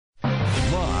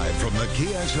From the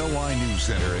KXLY News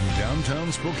Center in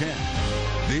downtown Spokane,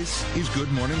 this is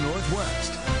Good Morning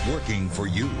Northwest, working for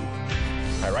you.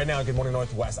 All right, right now, Good Morning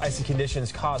Northwest. Icy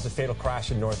conditions caused a fatal crash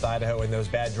in North Idaho, and those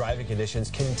bad driving conditions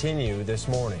continue this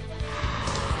morning.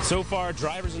 So far,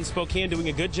 drivers in Spokane doing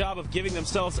a good job of giving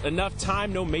themselves enough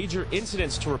time. No major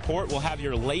incidents to report. We'll have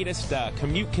your latest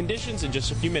commute conditions in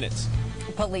just a few minutes.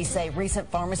 Police say recent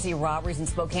pharmacy robberies in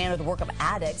Spokane are the work of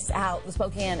addicts. How the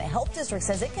Spokane Health District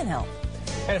says it can help.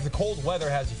 And if the cold weather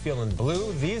has you feeling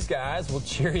blue, these guys will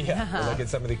cheer you up. We'll look at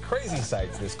some of the crazy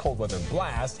sights this cold weather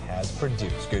blast has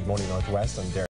produced. Good Morning Northwest. I'm Derek.